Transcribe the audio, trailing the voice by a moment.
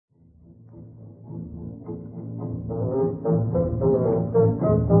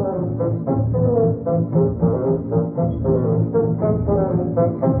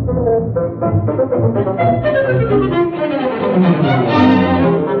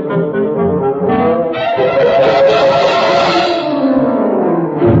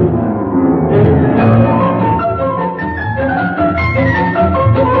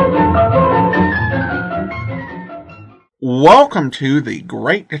Welcome to the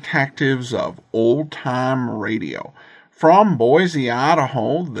Great Detectives of Old Time Radio. From Boise,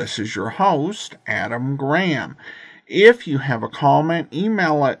 Idaho, this is your host, Adam Graham. If you have a comment,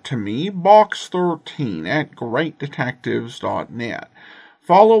 email it to me, box13@greatdetectives.net.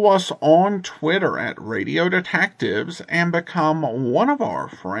 Follow us on Twitter at Radio Detectives and become one of our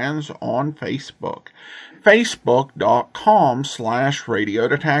friends on Facebook. Facebook.com/Radio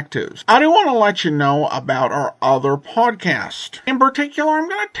Detectives. I do want to let you know about our other podcast. In particular, I'm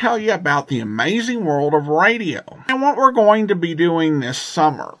going to tell you about the amazing world of radio and what we're going to be doing this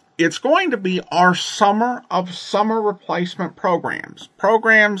summer. It's going to be our summer of summer replacement programs.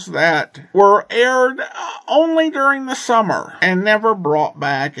 Programs that were aired only during the summer and never brought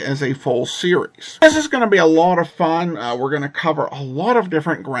back as a full series. This is going to be a lot of fun. We're going to cover a lot of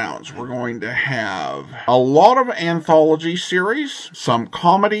different grounds. We're going to have a lot of anthology series, some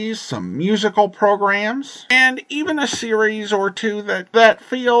comedies, some musical programs, and even a series or two that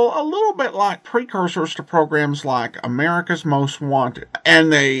feel a little bit like precursors to programs like America's Most Wanted.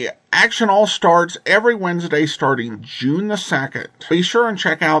 And the action all starts every Wednesday starting June the 2nd. Be sure and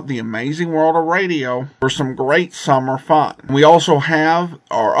check out The Amazing World of Radio for some great summer fun. We also have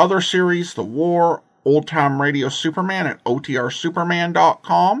our other series, The War, Old Time Radio Superman at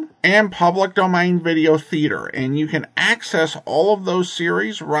OTRSuperman.com, and Public Domain Video Theater. And you can access all of those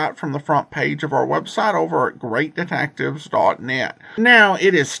series right from the front page of our website over at GreatDetectives.net. Now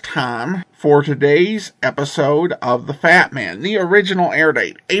it is time for today's episode of The Fat Man. The original air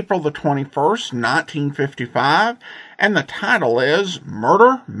date, April the 21st, 1955, and the title is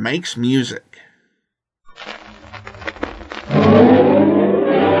Murder Makes Music.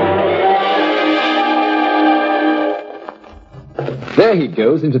 There he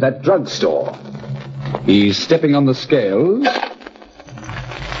goes into that drugstore. He's stepping on the scales.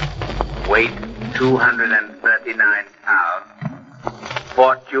 Weight 239 pounds.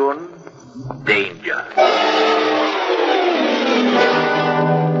 Fortune, danger.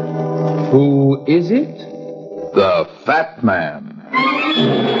 Who is it? The Fat Man.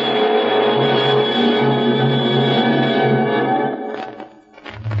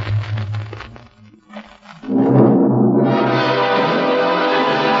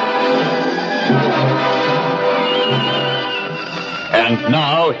 And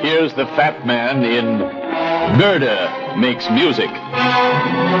now, here's the Fat Man in Murder Makes Music.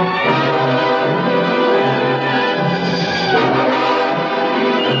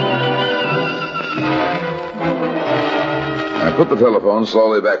 I put the telephone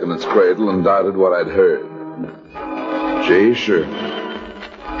slowly back in its cradle and doubted what I'd heard. J.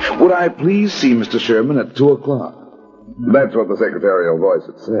 Sherman. Would I please see Mr. Sherman at 2 o'clock? That's what the secretarial voice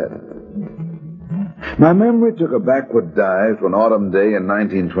had said. My memory took a backward dive to an autumn day in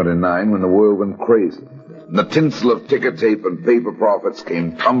 1929 when the world went crazy. And the tinsel of ticker tape and paper profits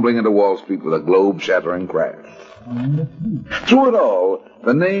came tumbling into Wall Street with a globe-shattering crash. Through it all,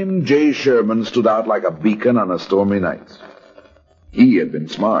 the name J. Sherman stood out like a beacon on a stormy night. He had been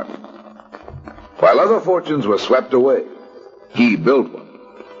smart. While other fortunes were swept away, he built one.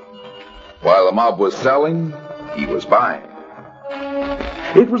 While the mob was selling, he was buying.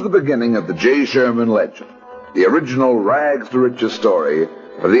 It was the beginning of the J. Sherman legend, the original rags-to-riches story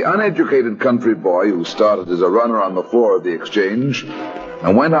of the uneducated country boy who started as a runner on the floor of the exchange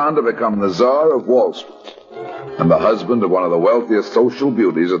and went on to become the czar of Wall Street and the husband of one of the wealthiest social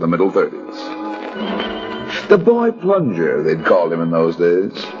beauties of the middle 30s. The boy plunger, they'd called him in those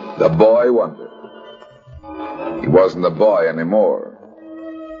days. The boy wonder. He wasn't a boy anymore.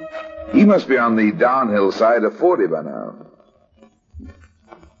 He must be on the downhill side of 40 by now.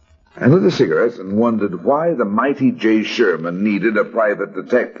 I lit a cigarette and wondered why the mighty J. Sherman needed a private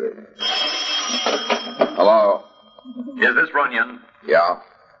detective. Hello? Is this Runyon? Yeah?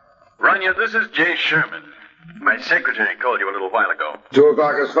 Runyon, this is J. Sherman. My secretary called you a little while ago. 2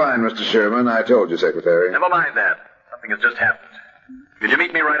 o'clock is fine, Mr. Sherman. I told you, Secretary. Never mind that. Something has just happened. Could you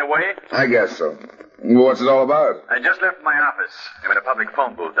meet me right away? I guess so. What's it all about? I just left my office. I'm in a public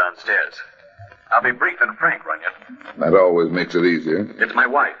phone booth downstairs. I'll be brief and frank, Runyon. That always makes it easier. It's my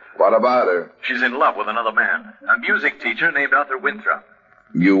wife. What about her? She's in love with another man, a music teacher named Arthur Winthrop.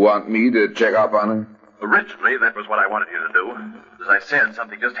 You want me to check up on her? Originally, that was what I wanted you to do. As I said,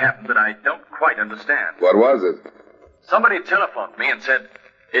 something just happened that I don't quite understand. What was it? Somebody telephoned me and said,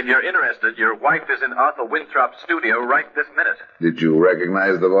 if you're interested, your wife is in Arthur Winthrop's studio right this minute. Did you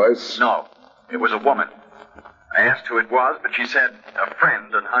recognize the voice? No, it was a woman. I asked who it was, but she said, a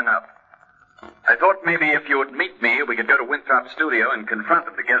friend, and hung up. I thought maybe if you would meet me, we could go to Winthrop's studio and confront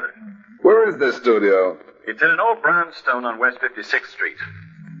them together. Where is this studio? It's in an old brownstone on West 56th Street.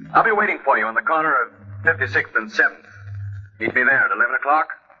 I'll be waiting for you on the corner of 56th and 7th. Meet me there at 11 o'clock.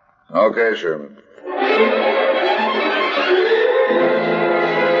 Okay, Sherman.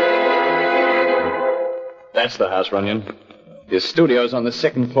 That's the house, Runyon. His studio's on the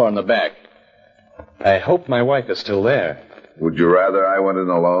second floor in the back. I hope my wife is still there. Would you rather I went in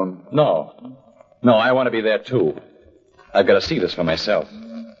alone? No. No, I want to be there, too. I've got to see this for myself.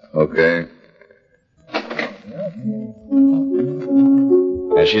 Okay.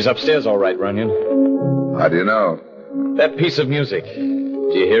 Yeah, she's upstairs all right, Runyon. How do you know? That piece of music.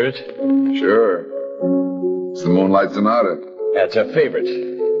 Do you hear it? Sure. It's the Moonlight Sonata. That's her favorite.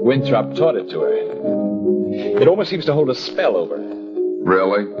 Winthrop taught it to her. It almost seems to hold a spell over her.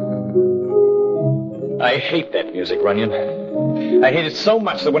 Really? I hate that music, Runyon. I hate it so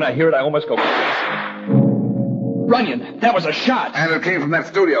much that when I hear it, I almost go crazy. Runyon, that was a shot. And it came from that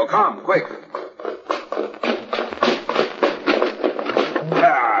studio. Come, quick.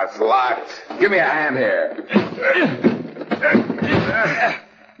 Ah, it's locked. Give me a hand here.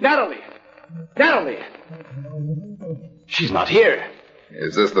 Natalie! Natalie! She's not here.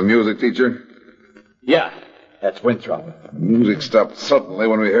 Is this the music teacher? Yeah, that's Winthrop. The music stopped suddenly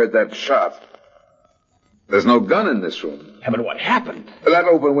when we heard that shot. There's no gun in this room. Yeah, but what happened? That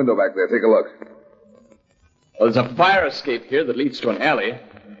open window back there. Take a look. Well, there's a fire escape here that leads to an alley.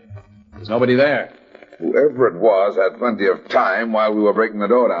 There's nobody there. Whoever it was had plenty of time while we were breaking the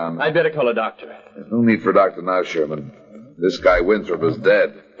door down. I'd better call a doctor. There's no need for a doctor now, Sherman. This guy Winthrop is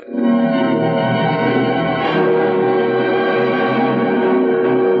dead.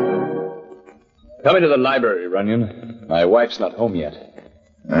 Come into the library, Runyon. My wife's not home yet.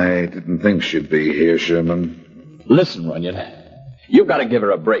 I didn't think she'd be here, Sherman. Listen, Runyon. You've got to give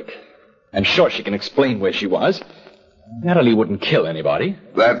her a break. I'm sure she can explain where she was. Natalie wouldn't kill anybody.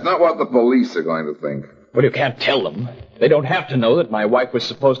 That's not what the police are going to think. Well, you can't tell them. They don't have to know that my wife was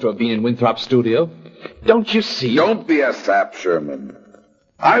supposed to have been in Winthrop's studio. Don't you see? Don't be a sap, Sherman.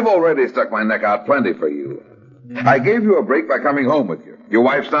 I've already stuck my neck out plenty for you. I gave you a break by coming home with you. Your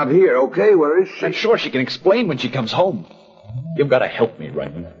wife's not here. Okay, where is she? I'm sure she can explain when she comes home. You've got to help me,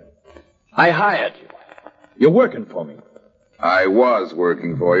 Runyon. I hired you. You're working for me. I was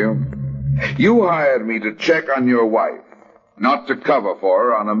working for you. You hired me to check on your wife, not to cover for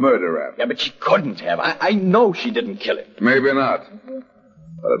her on a murder rap. Yeah, but she couldn't have. I know she didn't kill him. Maybe not.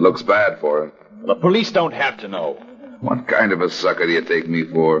 But it looks bad for her. The police don't have to know. What kind of a sucker do you take me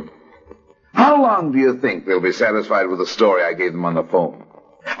for? How long do you think they'll be satisfied with the story I gave them on the phone?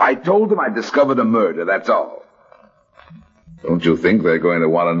 I told them I discovered a murder, that's all. Don't you think they're going to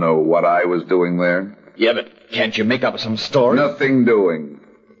want to know what I was doing there? Yeah, but can't you make up some story? Nothing doing.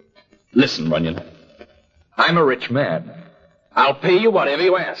 Listen, Runyon. I'm a rich man. I'll pay you whatever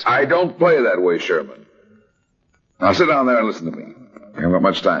you ask. I don't play that way, Sherman. Now sit down there and listen to me. I haven't got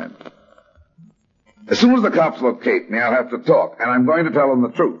much time. As soon as the cops locate me, I'll have to talk, and I'm going to tell them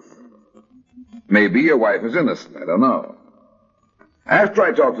the truth. Maybe your wife is innocent. I don't know. After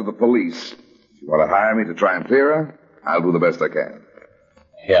I talk to the police, if you want to hire me to try and clear her, I'll do the best I can.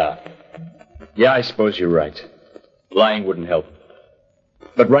 Yeah. Yeah, I suppose you're right. Lying wouldn't help.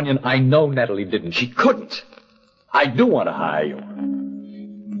 But, Runyon, I know Natalie didn't. She couldn't. I do want to hire you.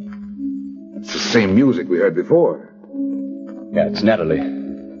 It's the same music we heard before. Yeah, it's Natalie.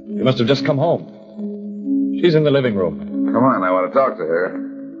 You must have just come home. She's in the living room. Come on, I want to talk to her.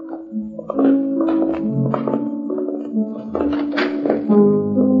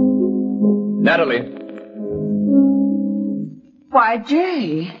 Natalie. Why,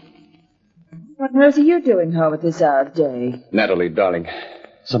 Jay. What on earth are you doing home at this hour of day? Natalie, darling,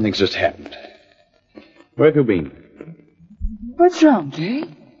 something's just happened. Where have you been? What's wrong, Jay?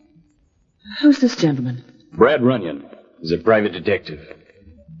 Who's this gentleman? Brad Runyon. He's a private detective.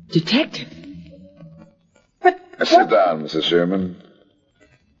 Detective? But Sit down, Mrs. Sherman.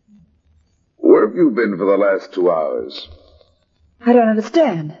 Where have you been for the last 2 hours? I don't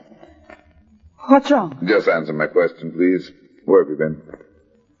understand. What's wrong? Just answer my question, please. Where have you been?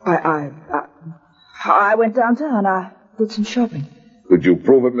 I went downtown. I did some shopping. Could you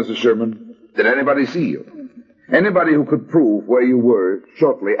prove it, Mrs. Sherman? Did anybody see you? Anybody who could prove where you were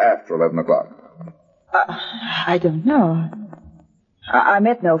shortly after 11 o'clock? I don't know. I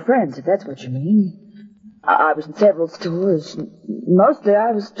met no friends, if that's what you mean. I was in several stores. Mostly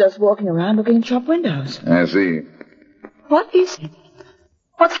I was just walking around looking in shop windows. I see. What is it?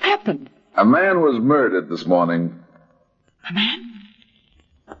 What's happened? A man was murdered this morning. A man?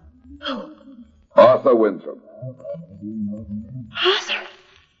 Who? Arthur Winthrop. Arthur?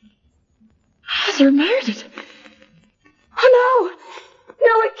 Arthur murdered? Oh, no.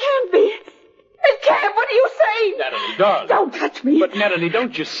 No, it can't be. It can't. What are you saying? Natalie, darling. Don't touch me. But, Natalie,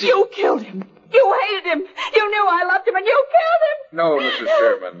 don't you see? You killed him. You hated him. You knew I loved him, and you killed him. No, Mrs.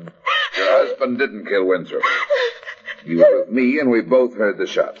 Sherman. Your husband didn't kill Winthrop. He was with me, and we both heard the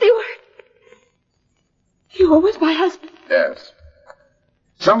shots. You were with my husband. Yes.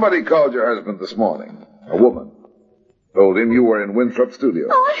 Somebody called your husband this morning. A woman. Told him you were in Winthrop's studio.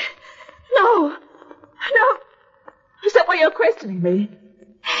 Oh, no. Is that why you're questioning me?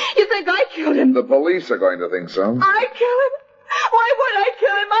 You think I killed him? The police are going to think so. I killed him? Why would I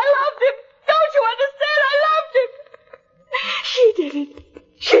kill him? I loved him. Don't you understand? I loved him. She did it.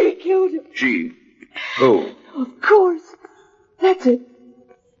 She killed him. She? Who? Of course. That's it.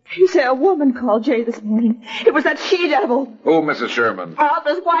 You say a woman called Jay this morning. It was that she-devil. Who, Mrs. Sherman?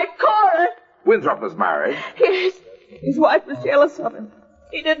 Arthur's wife, Cora. Winthrop was married. Yes. His wife was jealous of him.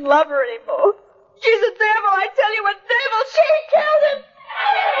 He didn't love her anymore. She's a devil, I tell you, a devil. She killed him.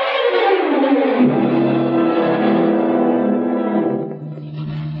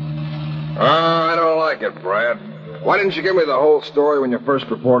 I don't like it, Brad. Why didn't you give me the whole story when you first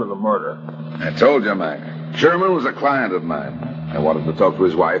reported the murder? I told you, Mac. Sherman was a client of mine. I wanted to talk to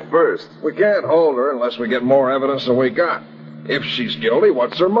his wife first. We can't hold her unless we get more evidence than we got. If she's guilty,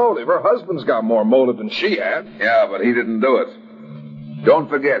 what's her motive? Her husband's got more motive than she had. Yeah, but he didn't do it. Don't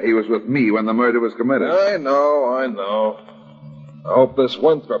forget, he was with me when the murder was committed. I know. I hope this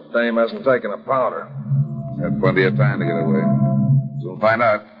Winthrop dame hasn't taken a powder. Had plenty of time to get away. Soon find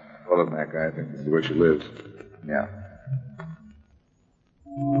out. Hold it, Mac. I think this is where she lives. Yeah.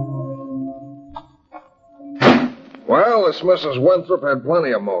 Well, this Mrs. Winthrop had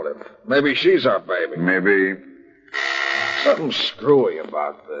plenty of motive. Maybe she's our baby. Maybe. Something screwy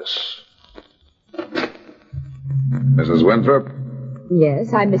about this. Mrs. Winthrop?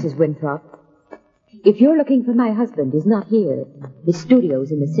 Yes, I'm Mrs. Winthrop. If you're looking for my husband, he's not here. His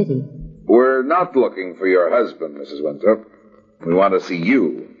studio's in the city. We're not looking for your husband, Mrs. Winthrop. We want to see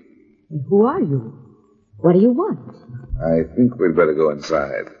you. Who are you? What do you want? I think we'd better go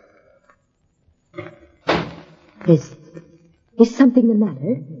inside. Is something the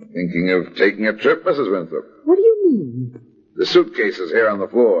matter? Thinking of taking a trip, Mrs. Winthrop? What do you mean? The suitcase is here on the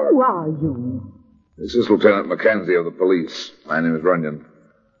floor. Who are you? This is Lieutenant Mackenzie of the police. My name is Runyon.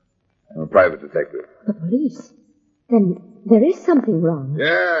 I'm a private detective. The police? Then there is something wrong.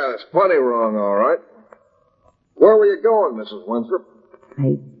 Yeah, there's plenty wrong, all right. Where were you going, Mrs. Winthrop?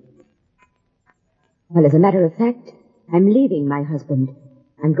 Well, as a matter of fact, I'm leaving my husband.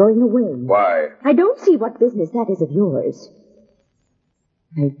 I'm going away. Why? I don't see what business that is of yours.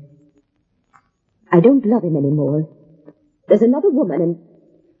 I don't love him anymore. There's another woman and...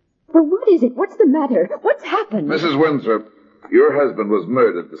 Well, what is it? What's the matter? What's happened? Mrs. Winthrop, your husband was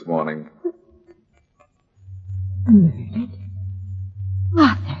murdered this morning. Murdered?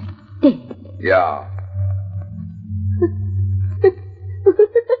 Arthur, dead. Yeah.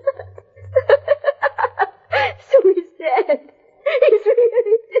 So he's dead. He's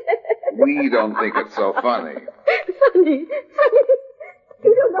really dead. We don't think it's so funny. Funny.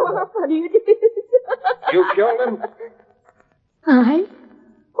 You don't know how funny it is. You killed him? I?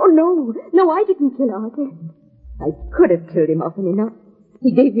 Oh, no. No, I didn't kill Arthur. I could have killed him often enough.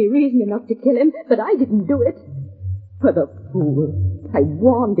 He gave me reason enough to kill him, but I didn't do it. For the fool. I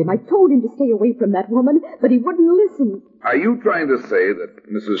warned him. I told him to stay away from that woman, but he wouldn't listen. Are you trying to say that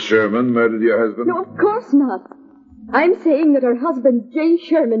Mrs. Sherman murdered your husband? No, of course not. I'm saying that her husband, Jay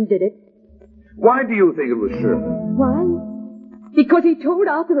Sherman, did it. Why do you think it was Sherman? Why? Because he told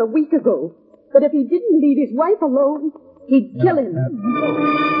Arthur a week ago that if he didn't leave his wife alone, he'd kill him.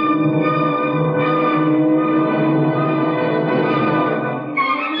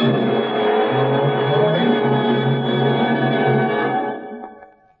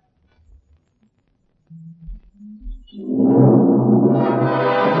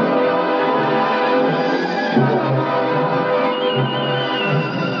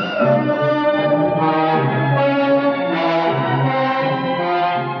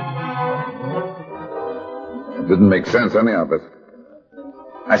 Didn't make sense, any of it.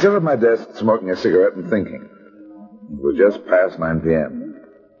 I sat at my desk smoking a cigarette and thinking. It was just past 9 p.m.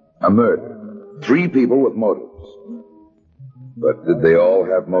 A murder. 3 people with motives. But did they all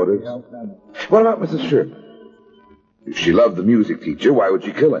have motives? What about Mrs. Sherman? If she loved the music teacher, why would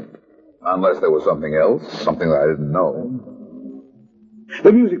she kill him? Unless there was something else, something that I didn't know.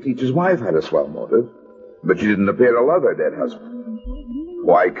 The music teacher's wife had a swell motive, but she didn't appear to love her dead husband.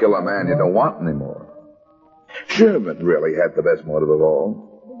 Why kill a man you don't want anymore? Sherman really had the best motive of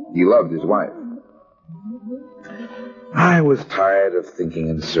all. He loved his wife. I was tired of thinking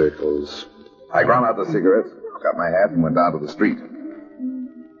in circles. I ground out the cigarettes, got my hat, and went down to the street.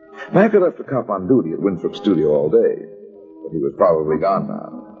 Mac had left a cop on duty at Winthrop's studio all day, but he was probably gone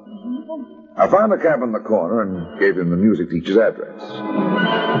now. I found a cab on the corner and gave him the music teacher's address.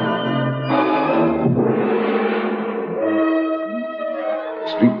 The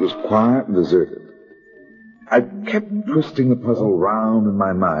street was quiet and deserted. I kept twisting the puzzle round in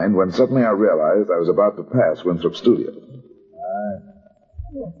my mind when suddenly I realized I was about to pass Winthrop Studio.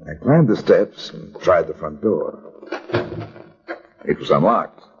 I climbed the steps and tried the front door. It was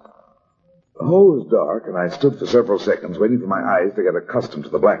unlocked. The hall was dark, and I stood for several seconds waiting for my eyes to get accustomed to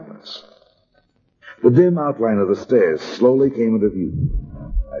the blackness. The dim outline of the stairs slowly came into view.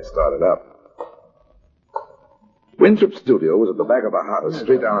 I started up. Winthrop's studio was at the back of the house,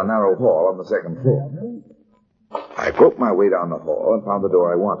 straight down a narrow hall on the second floor. I groped my way down the hall and found the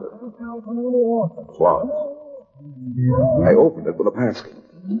door I wanted. It was locked. I opened it with a passkey.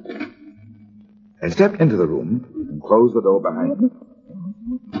 I stepped into the room and closed the door behind me.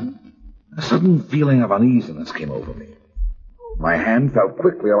 A sudden feeling of uneasiness came over me. My hand felt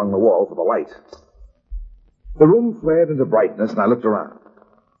quickly along the wall for the light. The room flared into brightness, and I looked around.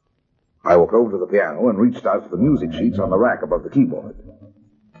 I walked over to the piano and reached out for the music sheets on the rack above the keyboard.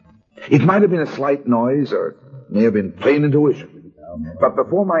 It might have been a slight noise, or it may have been plain intuition. But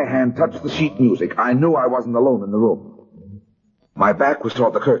before my hand touched the sheet music, I knew I wasn't alone in the room. My back was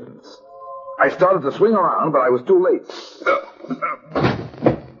toward the curtains. I started to swing around, but I was too late.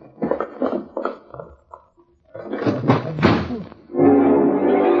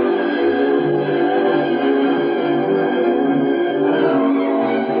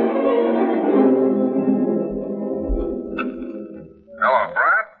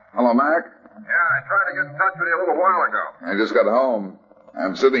 Hello, Mac. Yeah, I tried to get in touch with you a little while ago. I just got home.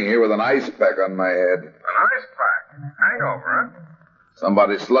 I'm sitting here with an ice pack on my head. An ice pack? Hangover, huh?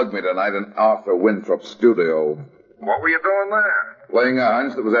 Somebody slugged me tonight in Arthur Winthrop's studio. What were you doing there? Playing a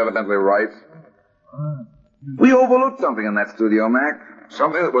hunch that was evidently right. We overlooked something in that studio, Mac.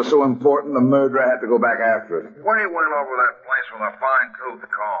 Something that was so important the murderer had to go back after it. We went over that place with a fine-tooth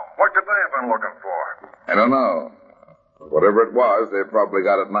comb. What could they have been looking for? I don't know. Whatever it was, they've probably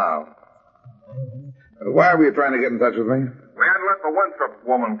got it now. Why were you trying to get in touch with me? We had to let the Winthrop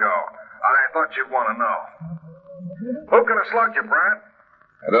woman go. I thought you'd want to know. Who could have slugged you, Brad?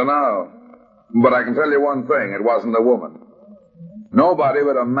 I don't know. But I can tell you one thing. It wasn't a woman. Nobody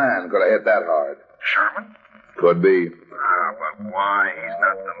but a man could have hit that hard. Sherman? Could be. But why? He's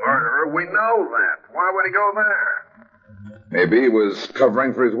not the murderer. We know that. Why would he go there? Maybe he was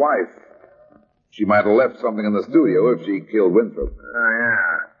covering for his wife. She might have left something in the studio if she killed Winthrop. Oh,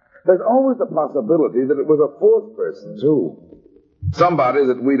 yeah. There's always the possibility that it was a fourth person, too. Somebody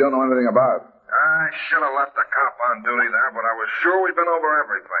that we don't know anything about. I should have left the cop on duty there, but I was sure we'd been over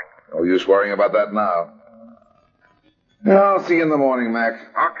everything. No use worrying about that now. Yeah, I'll see you in the morning, Mac.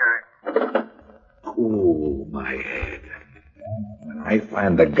 Okay. Ooh, my head. When I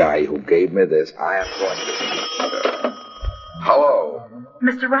find the guy who gave me this, I am going to... Hello.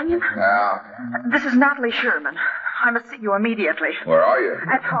 Mr. Runyon? Yeah? This is Natalie Sherman. I must see you immediately. Where are you?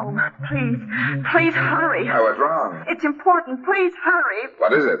 At home. Please. Please hurry. Oh, what's wrong? It's important. Please hurry.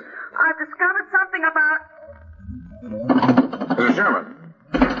 What is it? I've discovered something about... Mrs. Sherman.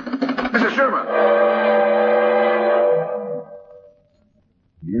 Mrs. Sherman.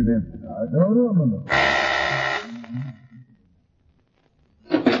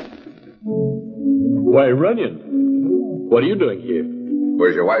 Why, Runyon. What are you doing here?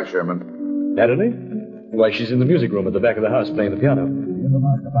 Where's your wife, Sherman? Natalie? Why, she's in the music room at the back of the house playing the piano.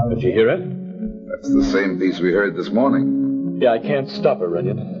 Did you hear it? That's the same piece we heard this morning. Yeah, I can't stop her,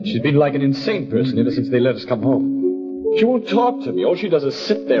 Runyon. She's been like an insane person ever since they let us come home. She won't talk to me. All she does is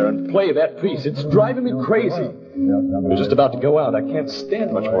sit there and play that piece. It's driving me crazy. We're just about to go out. I can't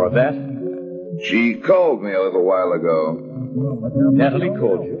stand much more of that. She called me a little while ago. Natalie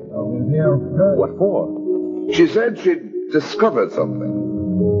called you? What for? She said she'd discovered something.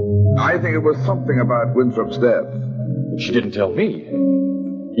 I think it was something about Winthrop's death. But she didn't tell me.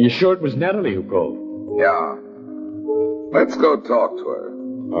 You sure it was Natalie who called? Yeah. Let's go talk to her.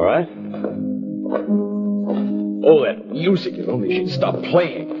 All right. Oh, that music. If only she'd stop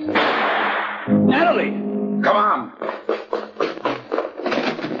playing. Natalie! Come on!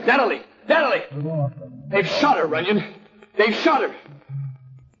 Natalie! Natalie! They've shot her, Runyon. They've shot her.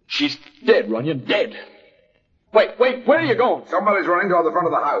 She's dead, Runyon, dead. Wait, where are you going? Somebody's running toward the front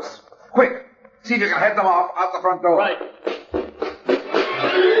of the house. Quick! See if you can head them off out the front door. Right.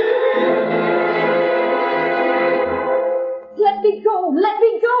 Let me go! Let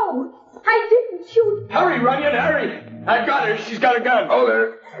me go! I didn't shoot. Hurry, Runyon, hurry! I've got her. She's got a gun. Hold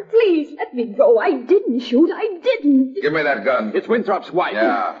her. Please, let me go. I didn't shoot. I didn't. Give me that gun. It's Winthrop's wife.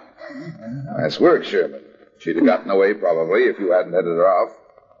 Yeah. Nice work, Sherman. She'd have gotten away, probably, if you hadn't headed her off.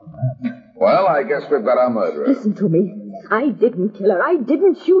 Well, I guess we've got our murderer. Listen to me. I didn't kill her. I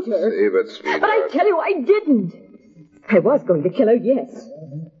didn't shoot her. Save it, sweetheart. But I tell you, I didn't. I was going to kill her, yes.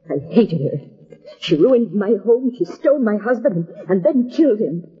 I hated her. She ruined my home, she stole my husband, and then killed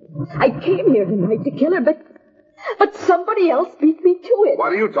him. I came here tonight to kill her, but somebody else beat me to it.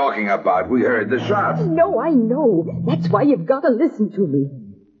 What are you talking about? We heard the shots. No, I know. That's why you've got to listen to me.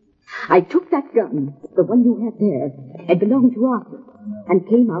 I took that gun, the one you had there. It belonged to Arthur, and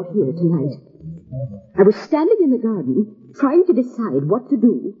came out here tonight. I was standing in the garden, trying to decide what to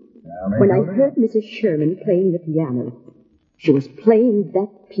do, when I heard Mrs. Sherman playing the piano. She was playing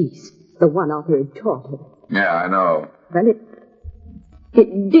that piece, the one Arthur had taught her. Yeah, I know. Well,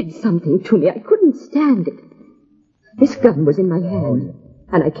 it did something to me. I couldn't stand it. This gun was in my hand,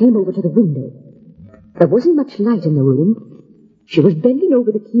 and I came over to the window. There wasn't much light in the room. She was bending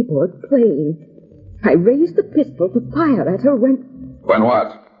over the keyboard, playing. I raised the pistol to fire at her when... When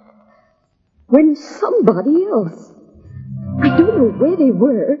what? When somebody else. I don't know where they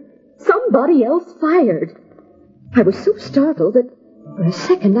were. Somebody else fired. I was so startled that for a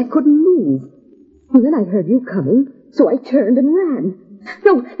second I couldn't move. And then I heard you coming, so I turned and ran.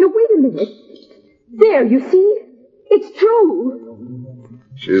 No, wait a minute. There, you see? It's true.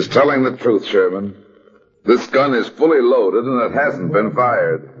 She's telling the truth, Sherman. This gun is fully loaded and it hasn't been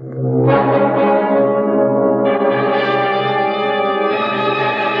fired.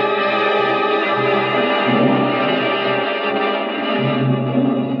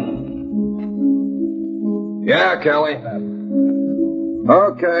 Yeah, Kelly.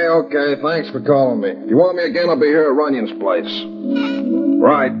 Okay. Thanks for calling me. If you want me again, I'll be here at Runyon's place.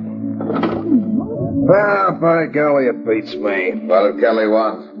 Right. Ah, by golly, it beats me. What did Kelly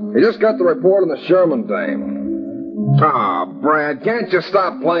want? He just got the report on the Sherman dame. Ah, Brad, can't you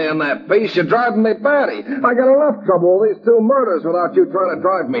stop playing that piece? You're driving me batty. I got enough trouble with these 2 murders without you trying to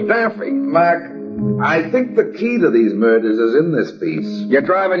drive me daffy. Mac, I think the key to these murders is in this piece. You're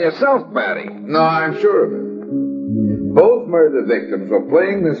driving yourself batty. No, I'm sure of it. Both murder victims were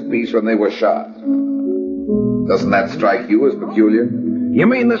playing this piece when they were shot. Doesn't that strike you as peculiar? You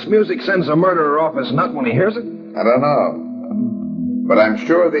mean this music sends a murderer off his nut when he hears it? I don't know. But I'm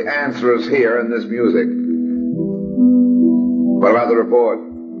sure the answer is here in this music. What about the report?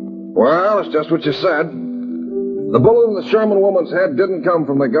 Well, it's just what you said. The bullet in the Sherman woman's head didn't come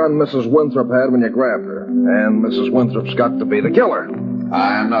from the gun Mrs. Winthrop had when you grabbed her. And Mrs. Winthrop's got to be the killer.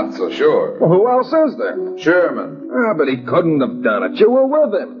 I'm not so sure. Well, who else is there? Sherman. Ah, but he couldn't have done it. You were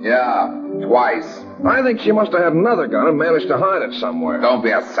with him. Yeah, twice. I think she must have had another gun and managed to hide it somewhere. Don't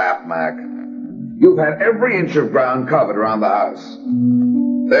be a sap, Mac. You've had every inch of ground covered around the house.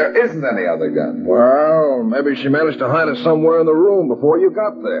 There isn't any other gun. Well, maybe she managed to hide it somewhere in the room before you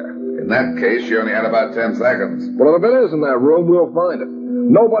got there. In that case, she only had about 10 seconds. Well, if it is in that room, we'll find it.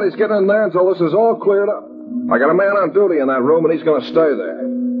 Nobody's getting in there until this is all cleared up. I got a man on duty in that room, and he's going to stay there.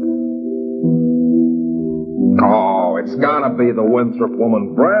 Oh, it's got to be the Winthrop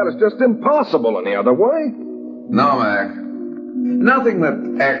woman, Brad. It's just impossible any other way. No, Mac. Nothing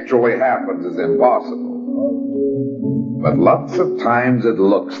that actually happens is impossible. But lots of times it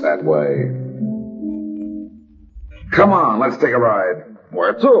looks that way. Come on, let's take a ride.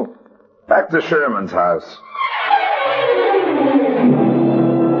 Where to? Back to Sherman's house.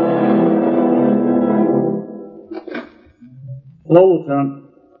 Hello, Lieutenant.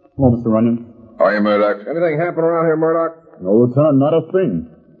 Hello, Mr. Runyon. How are you, Murdoch? Anything happen around here, Murdoch? No, Lieutenant, not a thing.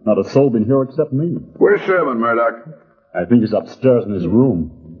 Not a soul been here except me. Where's Sherman, Murdoch? I think he's upstairs in his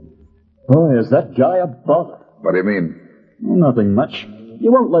room. Boy, is that guy a bother. What do you mean? Nothing much. He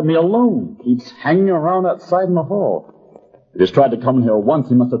won't let me alone. Keeps hanging around outside in the hall. If he's tried to come in here once,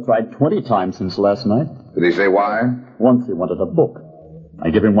 he must have tried 20 times since last night. Did he say why? Once he wanted a book. I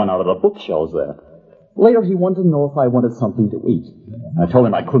gave him one out of the bookshelves there. Later, he wanted to know if I wanted something to eat. I told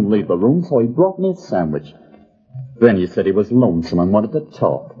him I couldn't leave the room, so he brought me a sandwich. Then he said he was lonesome and wanted to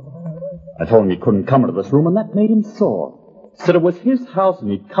talk. I told him he couldn't come into this room, and that made him sore. Said it was his house, and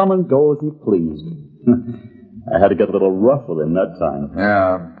he'd come and go as he pleased. I had to get a little rough with him that time.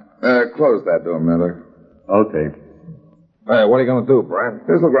 Yeah. Close that door, Miller. Okay. Hey, what are you going to do, Brad?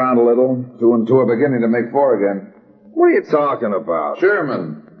 Fizzle around a little. 2 and 2 are beginning to make 4 again. What are you talking about?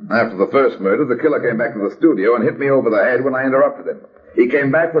 Sherman. After the first murder, the killer came back to the studio and hit me over the head when I interrupted him. He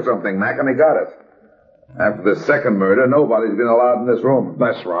came back for something, Mac, and he got it. After the second murder, nobody's been allowed in this room.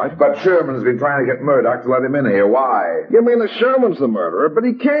 That's right. But Sherman's been trying to get Murdoch to let him in here. Why? You mean that Sherman's the murderer, but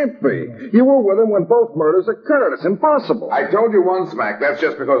he can't be. You were with him when both murders occurred. It's impossible. I told you once, Mac, that's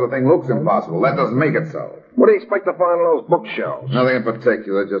just because the thing looks impossible. That doesn't make it so. What do you expect to find on those bookshelves? Nothing in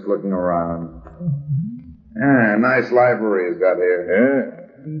particular, just looking around. Nice library he's got here. Yeah.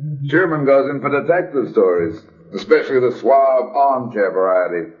 Sherman goes in for detective stories, especially the suave armchair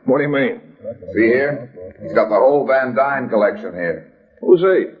variety. What do you mean? See here? He's got the whole Van Dyne collection here. Who's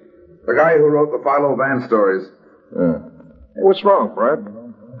he? The guy who wrote the Philo Van stories. Hey, what's wrong, Fred?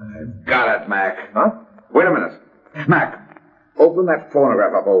 Got it, Mac. Huh? Wait a minute. Mac, open that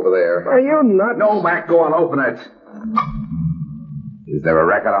phonograph up over there. Are you nuts? No, Mac, go on, open it. Is there a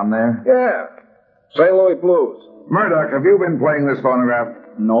record on there? Yeah. St. Louis Blues. Murdoch, have you been playing this phonograph?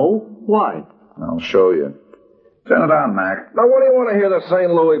 No? Why? I'll show you. Turn it on, Mac. Now, what do you want to hear the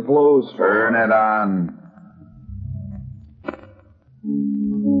St. Louis Blues for? Turn it on.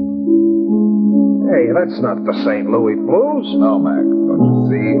 Hey, that's not the St. Louis Blues. No, Mac. Don't you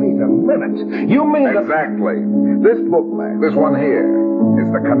see? Wait a minute. You mean Exactly. This book, Mac, this one here,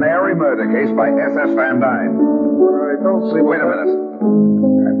 is the Canary Murder Case by S.S. Van Dyne. I don't see. Wait a minute.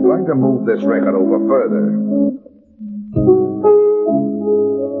 I'm going to move this record over further.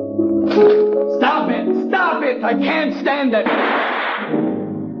 Stop it! Stop it! I can't stand it!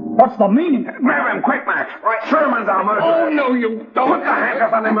 What's the meaning? Grab him, quick, Mac. Sherman's our murderer. Oh, no, you don't. Put the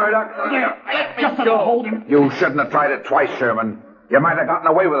handcuffs on him, Murdoch. Let me go. Hold him. You shouldn't have tried it twice, Sherman. You might have gotten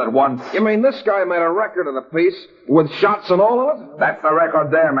away with it once. You mean this guy made a record of the piece with shots and all of it? That's the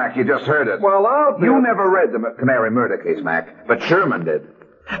record there, Mac. You just heard it. Well, You never read the Canary Murder Case, Mac, but Sherman did.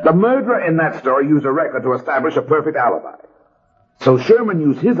 The murderer in that story used a record to establish a perfect alibi. So Sherman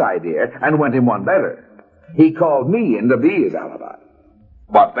used his idea and went him one better. He called me in to be his alibi.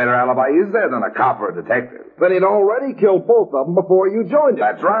 What better alibi is there than a cop or a detective? Then he'd already killed both of them before you joined him.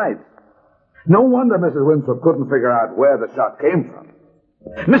 That's right. No wonder Mrs. Winthrop couldn't figure out where the shot came from.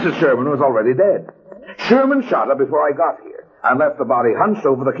 Mrs. Sherman was already dead. Sherman shot her before I got here and left the body hunched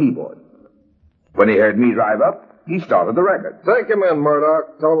over the keyboard. When he heard me drive up, he started the record. Take him in,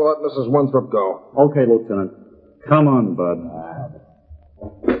 Murdoch. Tell him to let Mrs. Winthrop go. Okay, Lieutenant. Come on, bud.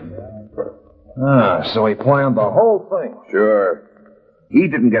 So he planned the whole thing. Sure. He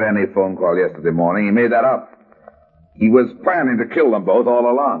didn't get any phone call yesterday morning. He made that up. He was planning to kill them both all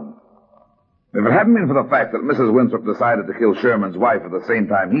along. If it hadn't been for the fact that Mrs. Winthrop decided to kill Sherman's wife at the same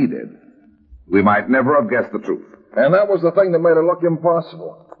time he did, we might never have guessed the truth. And that was the thing that made it look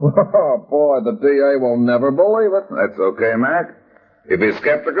impossible. Oh, boy, the DA will never believe it. That's okay, Mac. If he's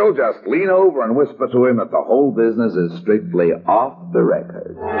skeptical, just lean over and whisper to him that the whole business is strictly off the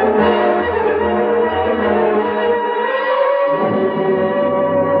record.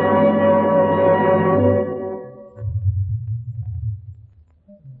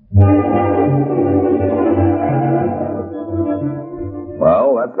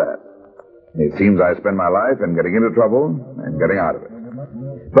 Well, that's that. It seems I spend my life in getting into trouble and getting out of it.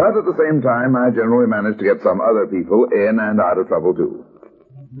 But at the same time, I generally manage to get some other people in and out of trouble, too.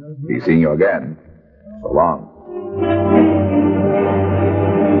 Be seeing you again. So long.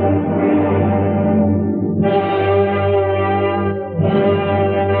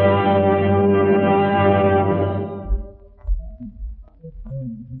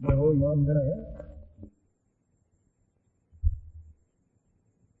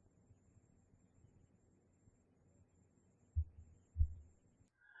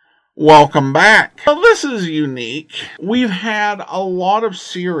 Welcome back. Well, this is unique. We've had a lot of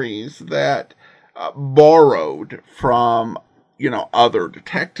series that borrowed from, other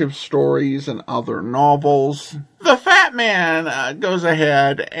detective stories and other novels. The Fat Man goes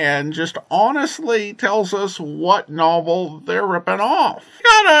ahead and just honestly tells us what novel they're ripping off.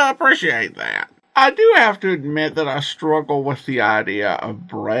 Gotta appreciate that. I do have to admit that I struggle with the idea of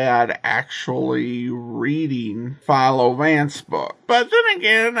Brad actually reading Philo Vance's book. But then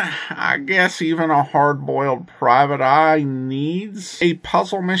again, I guess even a hard-boiled private eye needs a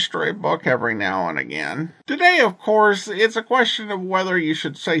puzzle mystery book every now and again. Today, of course, it's a question of whether you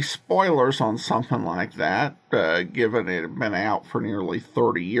should say spoilers on something like that, given it had been out for nearly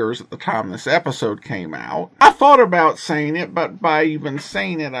 30 years at the time this episode came out. I thought about saying it, but by even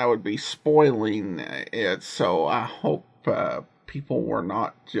saying it, I would be spoiling it, so I hope people were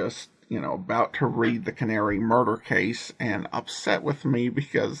not just, about to read the Canary Murder Case and upset with me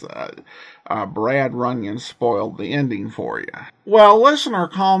because Brad Runyon spoiled the ending for you. Well, listener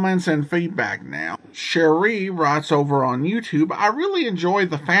comments and feedback now. Cherie writes over on YouTube, I really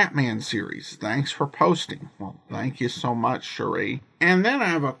enjoyed the Fat Man series. Thanks for posting. Well, thank you so much, Cherie. And then I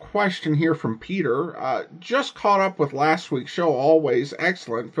have a question here from Peter. Just caught up with last week's show. Always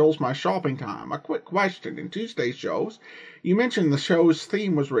excellent. Fills my shopping time. A quick question. In Tuesday's shows, you mentioned the show's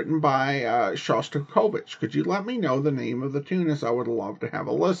theme was written by Shostakovich. Could you let me know the name of the tune, as I would love to have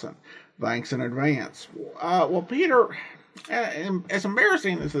a listen? Thanks in advance. Well, Peter, as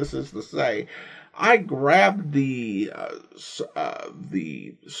embarrassing as this is to say, I grabbed the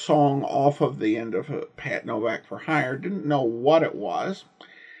song off of the end of Pat Novak for Hire, didn't know what it was,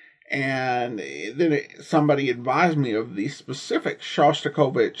 and then somebody advised me of the specific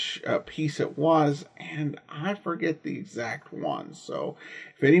Shostakovich piece it was, and I forget the exact one. So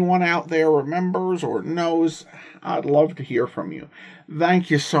if anyone out there remembers or knows, I'd love to hear from you. Thank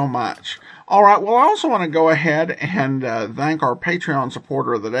you so much. All right, well, I also want to go ahead and thank our Patreon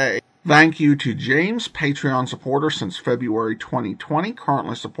supporter of the day. Thank you to James, Patreon supporter since February 2020,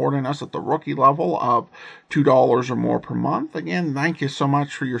 currently supporting us at the rookie level of $2 or more per month. Again, thank you so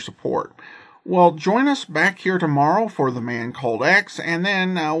much for your support. Well, join us back here tomorrow for The Man Called X, and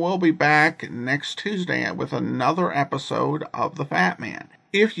then we'll be back next Tuesday with another episode of The Fat Man.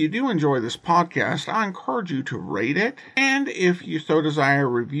 If you do enjoy this podcast, I encourage you to rate it, and if you so desire,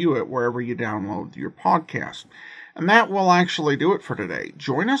 review it wherever you download your podcast. And that will actually do it for today.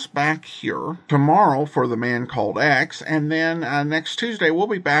 Join us back here tomorrow for The Man Called X, and then next Tuesday we'll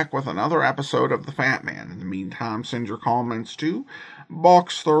be back with another episode of The Fat Man. In the meantime, send your comments to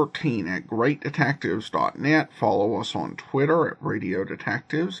Box13 at greatdetectives.net. Follow us on Twitter at Radio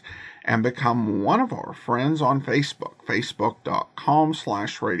Detectives, and become one of our friends on Facebook,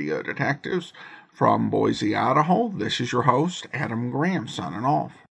 facebook.com/Radio Detectives. From Boise, Idaho, this is your host, Adam Graham, signing off.